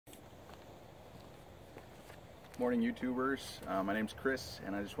Morning YouTubers, my name's Chris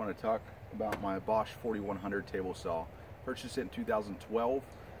and I just want to talk about my Bosch 4100 table saw. Purchased it in 2012.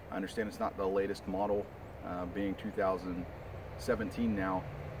 I understand it's not the latest model, being 2017 now,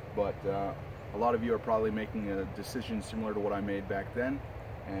 but a lot of you are probably making a decision similar to what I made back then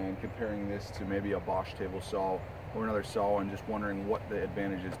and comparing this to maybe a Bosch table saw or another saw and just wondering what the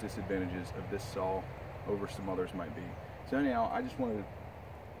advantages, disadvantages of this saw over some others might be. So anyhow, I just wanted to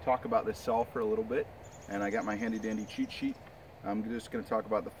talk about this saw for a little bit, and I got my handy dandy cheat sheet. I'm just going to talk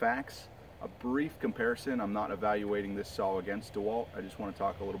about the facts, a brief comparison. I'm not evaluating this saw against DeWalt. I just want to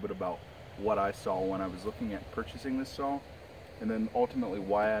talk a little bit about what I saw when I was looking at purchasing this saw, and then ultimately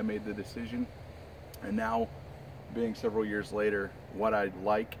why I made the decision, and now, being several years later, what I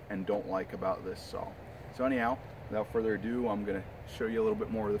like and don't like about this saw. So anyhow, without further ado, I'm going to show you a little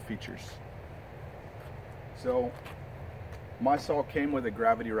bit more of the features. So my saw came with a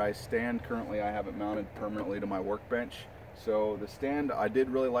gravity rise stand. Currently I have it mounted permanently to my workbench. So the stand, I did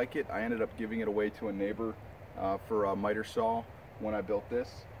really like it. I ended up giving it away to a neighbor for a miter saw when I built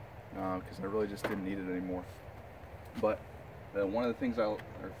this because I really just didn't need it anymore. But one of the things or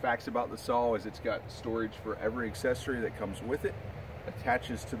facts about the saw is it's got storage for every accessory that comes with it,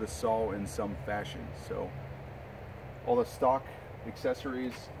 attaches to the saw in some fashion. So all the stock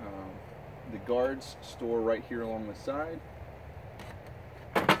accessories, the guards store right here along the side.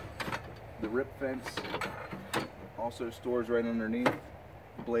 The rip fence also stores right underneath,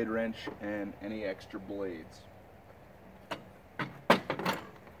 blade wrench, and any extra blades.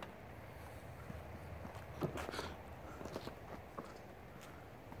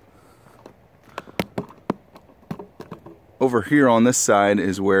 Over here on this side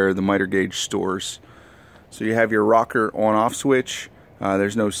is where the miter gauge stores. So you have your rocker on-off switch.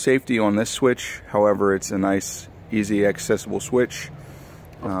 There's no safety on this switch, however it's a nice, easy, accessible switch.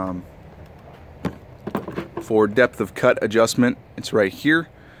 For depth of cut adjustment, it's right here.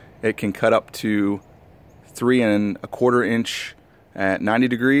 It can cut up to 3 1/4 inch at 90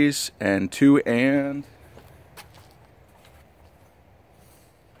 degrees and 2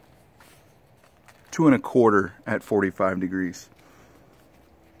 1/4 at 45 degrees.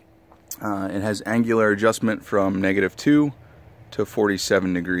 It has angular adjustment from -2 to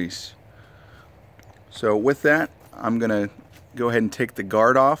 47 degrees. So with that, I'm gonna go ahead and take the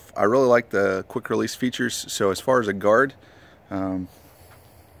guard off. I really like the quick release features. So as far as a guard,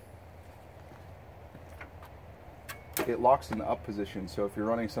 it locks in the up position. So if you're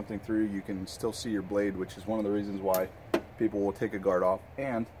running something through, you can still see your blade, which is one of the reasons why people will take a guard off.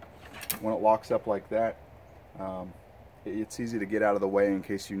 And when it locks up like that, it's easy to get out of the way in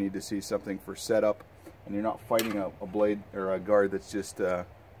case you need to see something for setup and you're not fighting a blade or a guard that's just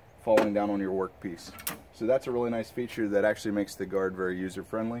falling down on your workpiece. So that's a really nice feature that actually makes the guard very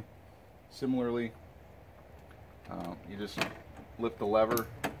user-friendly. Similarly, you just lift the lever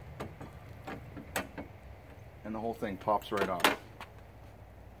and the whole thing pops right off.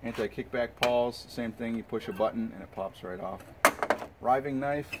 Anti-kickback pawls, same thing, you push a button and it pops right off. Riving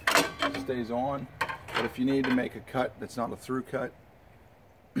knife stays on, but if you need to make a cut that's not a through cut,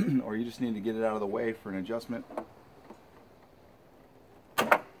 or you just need to get it out of the way for an adjustment,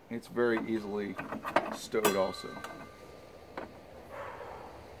 it's very easily stowed also.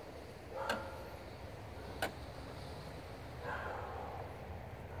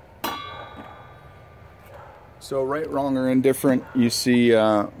 So right, wrong, or indifferent, you see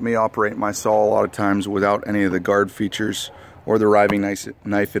me operate my saw a lot of times without any of the guard features or the riving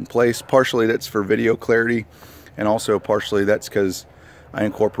knife in place. Partially that's for video clarity, and also partially that's because I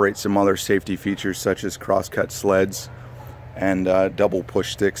incorporate some other safety features such as cross-cut sleds and double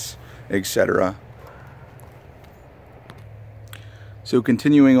push sticks, etc. So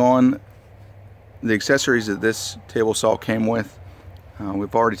continuing on, the accessories that this table saw came with,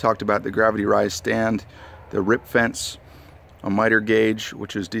 we've already talked about the gravity rise stand, the rip fence, a miter gauge,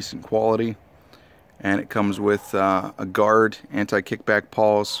 which is decent quality, and it comes with a guard, anti-kickback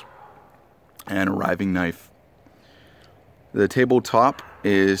paws, and a riving knife. The tabletop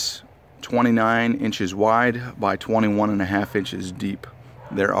is 29 inches wide by 21.5 inches deep.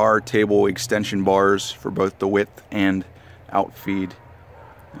 There are table extension bars for both the width and outfeed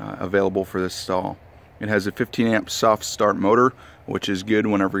available for this saw. It has a 15 amp soft start motor, which is good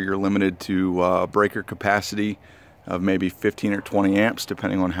whenever you're limited to breaker capacity of maybe 15 or 20 amps,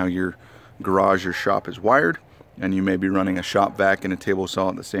 depending on how your garage or shop is wired, and you may be running a shop vac and a table saw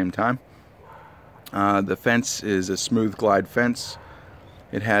at the same time. The fence is a smooth glide fence.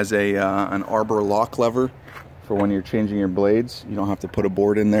 It has an arbor lock lever for when you're changing your blades. You don't have to put a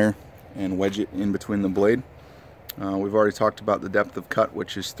board in there and wedge it in between the blade. We've already talked about the depth of cut,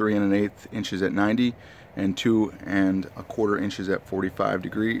 which is 3 1/8 inches at 90 and 2 1/4 inches at 45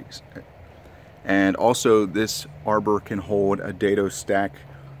 degrees. And also this arbor can hold a dado stack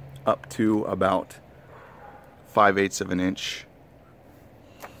up to about 5/8 of an inch.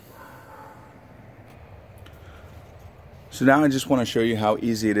 So now I just want to show you how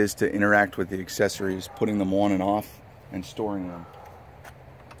easy it is to interact with the accessories, putting them on and off and storing them.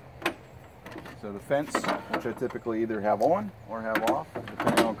 So the fence, which I typically either have on or have off,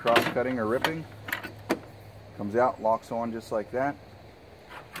 depending on cross cutting or ripping, comes out, locks on just like that.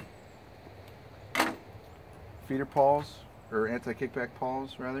 Feeder paws, or anti-kickback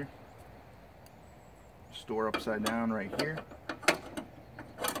paws rather, store upside down right here.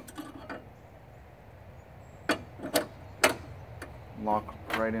 Lock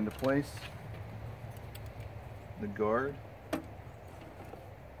right into place. The guard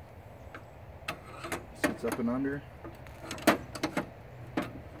sits up and under.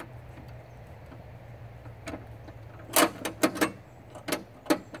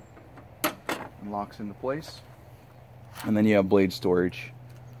 And locks into place. And then you have blade storage.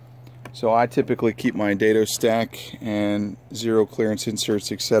 So I typically keep my dado stack and zero clearance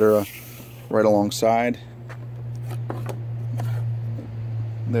inserts, etc. right alongside.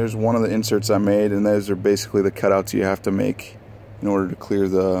 There's one of the inserts I made, and those are basically the cutouts you have to make in order to clear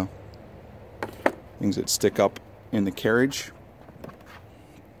the things that stick up in the carriage.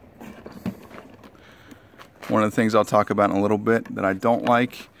 One of the things I'll talk about in a little bit that I don't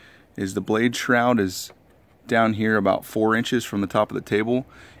like is the blade shroud is down here about 4 inches from the top of the table.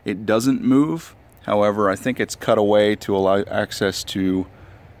 It doesn't move, however I think it's cut away to allow access to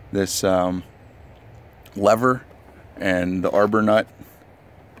this lever and the arbor nut.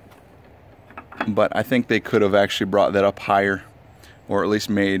 But I think they could have actually brought that up higher, or at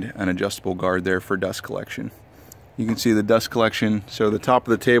least made an adjustable guard there for dust collection. You can see the dust collection. So the top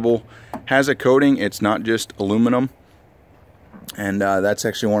of the table has a coating. It's not just aluminum, and that's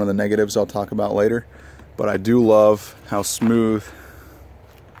actually one of the negatives I'll talk about later. But I do love how smoothly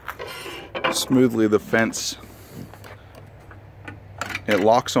the fence, it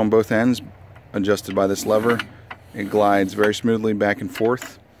locks on both ends, adjusted by this lever. It glides very smoothly back and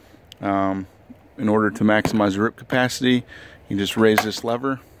forth. In order to maximize the rip capacity, you just raise this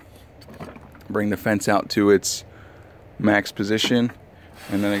lever, bring the fence out to its max position,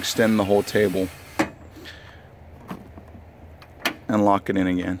 and then extend the whole table and lock it in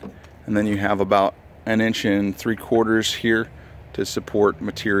again. And then you have about 1 3/4 inches here to support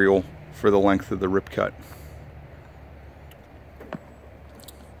material for the length of the rip cut.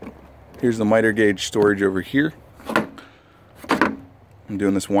 Here's the miter gauge storage over here. I'm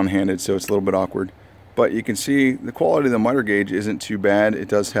doing this one-handed, so it's a little bit awkward, but you can see the quality of the miter gauge isn't too bad. It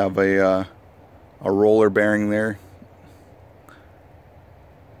does have a roller bearing there,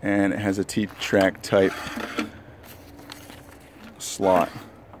 and it has a T-track type slot.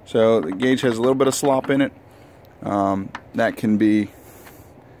 So the gauge has a little bit of slop in it. That can be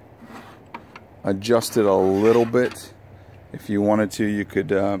adjusted a little bit. If you wanted to, you could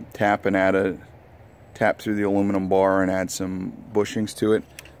tap through the aluminum bar and add some bushings to it.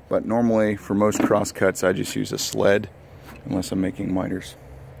 But normally, for most cross cuts, I just use a sled, unless I'm making miters.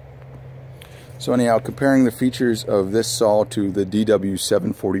 So anyhow, comparing the features of this saw to the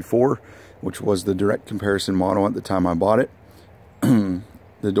DW744, which was the direct comparison model at the time I bought it, the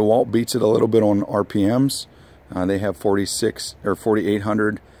DeWalt beats it a little bit on RPMs. They have 46 or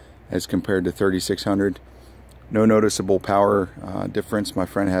 4800 as compared to 3600. No noticeable power difference. My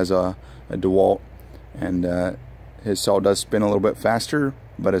friend has a DeWalt, and his saw does spin a little bit faster,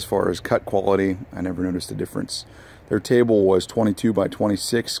 but as far as cut quality, I never noticed a difference. Their table was 22 by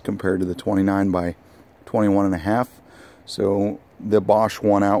 26 compared to the 29 by 21.5. So the Bosch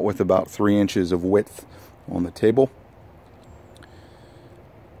won out with about 3 inches of width on the table.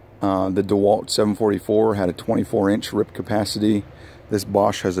 The DeWalt 744 had a 24-inch rip capacity. This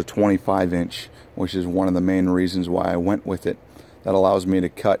Bosch has a 25-inch, which is one of the main reasons why I went with it. That allows me to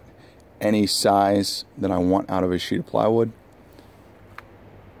cut any size that I want out of a sheet of plywood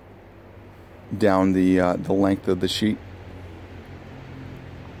down the length of the sheet.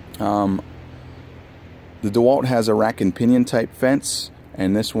 The DeWalt has a rack and pinion type fence,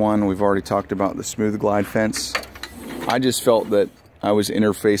 and this one we've already talked about, the smooth glide fence. I just felt that I was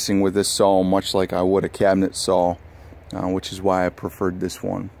interfacing with this saw much like I would a cabinet saw, which is why I preferred this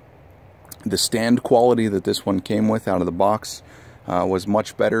one. The stand quality that this one came with out of the box was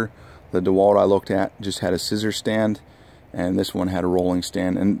much better. The DeWalt I looked at just had a scissor stand, and this one had a rolling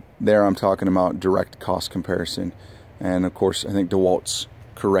stand. And there I'm talking about direct cost comparison. And of course, I think DeWalt's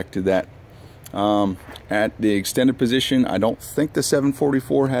corrected that At the extended position, I don't think the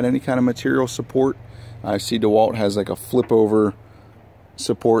 744 had any kind of material support. I see DeWalt has like a flip over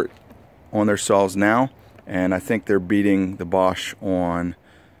support on their saws now, and I think they're beating the Bosch on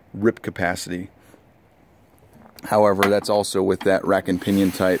rip capacity. However, that's also with that rack and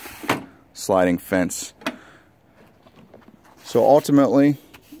pinion type sliding fence. So ultimately,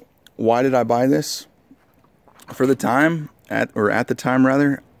 why did I buy this? For the time, at the time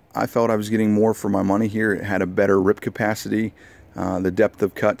rather, I felt I was getting more for my money here. It had a better rip capacity. The depth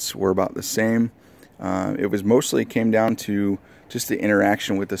of cuts were about the same. It was mostly came down to just the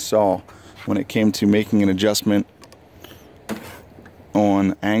interaction with the saw when it came to making an adjustment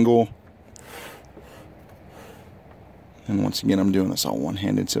on angle. And once again, I'm doing this all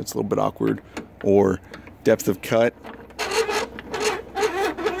one-handed, so it's a little bit awkward. Or depth of cut.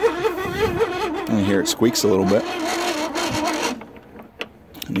 And here it squeaks a little bit. I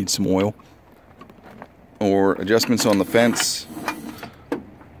need some oil. Or adjustments on the fence.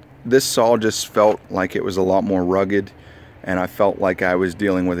 This saw just felt like it was a lot more rugged, and I felt like I was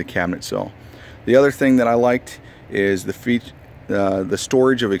dealing with a cabinet saw. The other thing that I liked is the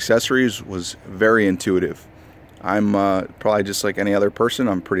storage of accessories was very intuitive. I'm probably just like any other person.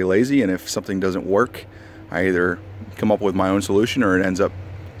 I'm pretty lazy, and if something doesn't work, I either come up with my own solution or it ends up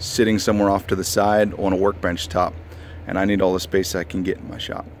sitting somewhere off to the side on a workbench top, and I need all the space I can get in my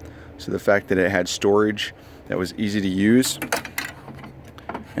shop. So the fact that it had storage that was easy to use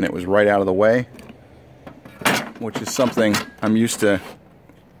and it was right out of the way, which is something I'm used to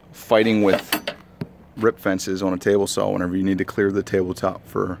fighting with rip fences on a table saw whenever you need to clear the tabletop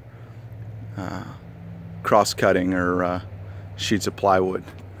for cross-cutting or sheets of plywood.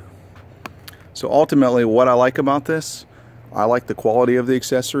 So ultimately, what I like about this, I like the quality of the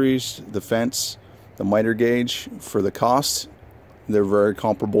accessories, the fence, the miter gauge. For the cost, they're very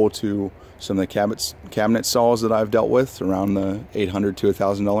comparable to some of the cabinet saws that I've dealt with, around the $800 to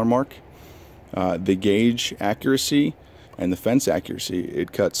 $1,000 mark. The gauge accuracy and the fence accuracy,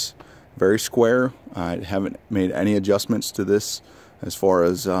 it cuts very square. I haven't made any adjustments to this as far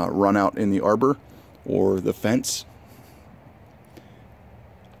as run out in the arbor or the fence.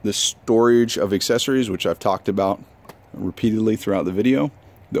 The storage of accessories, which I've talked about repeatedly throughout the video.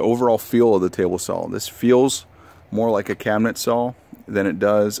 The overall feel of the table saw. This feels more like a cabinet saw than it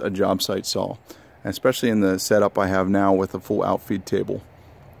does a job site saw, especially in the setup I have now with a full outfeed table.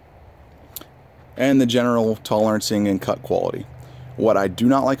 And the general tolerancing and cut quality. What I do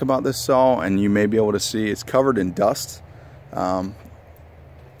not like about this saw, and you may be able to see, it's covered in dust. The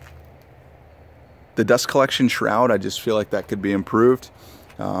dust collection shroud, I just feel like that could be improved.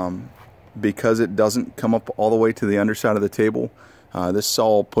 Because it doesn't come up all the way to the underside of the table, this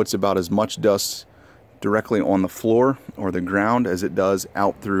saw puts about as much dust directly on the floor or the ground as it does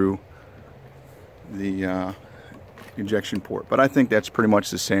out through the ejection port. But I think that's pretty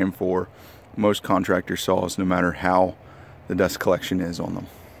much the same for most contractor saws, no matter how the dust collection is on them.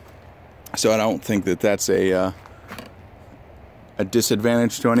 So I don't think that that's a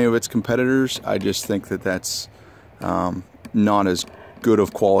disadvantage to any of its competitors. I just think that that's not as good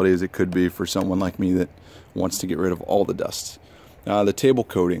of quality as it could be for someone like me that wants to get rid of all the dust. The table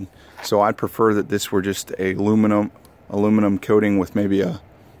coating. So I'd prefer that this were just a aluminum coating with maybe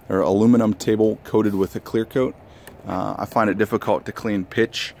or aluminum table coated with a clear coat. I find it difficult to clean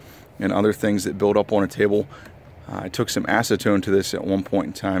pitch and other things that build up on a table. I took some acetone to this at one point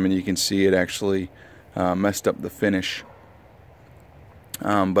in time, and you can see it actually messed up the finish.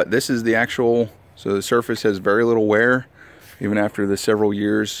 But this is the actual, so the surface has very little wear even after the several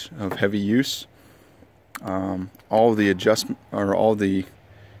years of heavy use. All the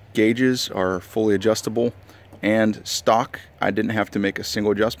gauges are fully adjustable and stock. I didn't have to make a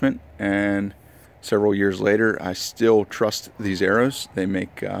single adjustment, and several years later I still trust these arrows. They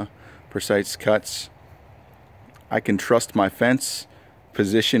make precise cuts. I can trust my fence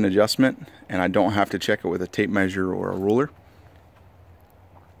position adjustment, and I don't have to check it with a tape measure or a ruler.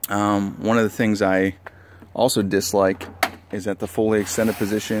 One of the things I also dislike is at the fully extended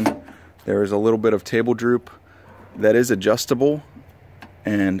position, there is a little bit of table droop that is adjustable,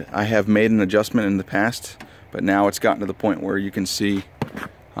 and I have made an adjustment in the past, but now it's gotten to the point where you can see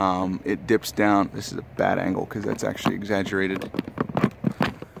it dips down. This is a bad angle because that's actually exaggerated.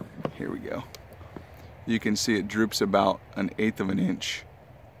 Here we go. You can see it droops about 1/8 of an inch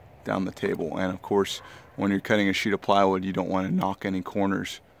down the table, and of course when you're cutting a sheet of plywood, you don't want to knock any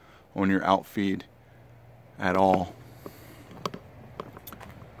corners on your outfeed at all.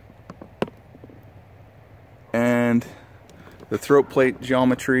 And the throat plate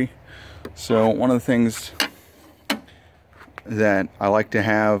geometry. So one of the things that I like to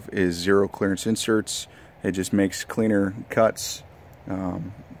have is zero clearance inserts. It just makes cleaner cuts.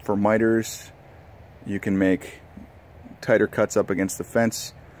 For miters, you can make tighter cuts up against the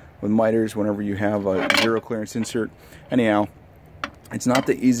fence with miters whenever you have a zero clearance insert. Anyhow, it's not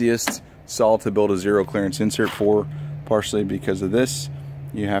the easiest saw to build a zero clearance insert for, partially because of this.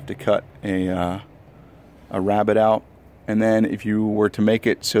 You have to cut a rabbet out, and then if you were to make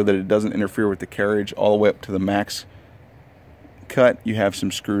it so that it doesn't interfere with the carriage all the way up to the max cut, you have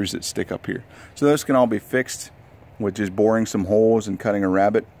some screws that stick up here. So those can all be fixed with just boring some holes and cutting a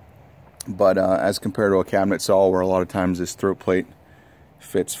rabbet. But as compared to a cabinet saw, where a lot of times this throat plate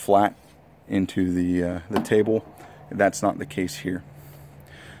fits flat into the table, that's not the case here.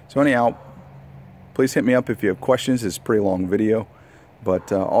 So anyhow, please hit me up if you have questions. It's a pretty long video,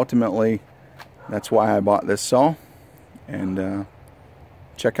 but ultimately that's why I bought this saw. And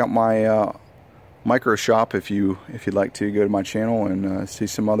check out my micro shop if you'd like to. Go to my channel and see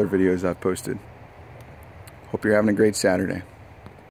some other videos I've posted. Hope you're having a great Saturday.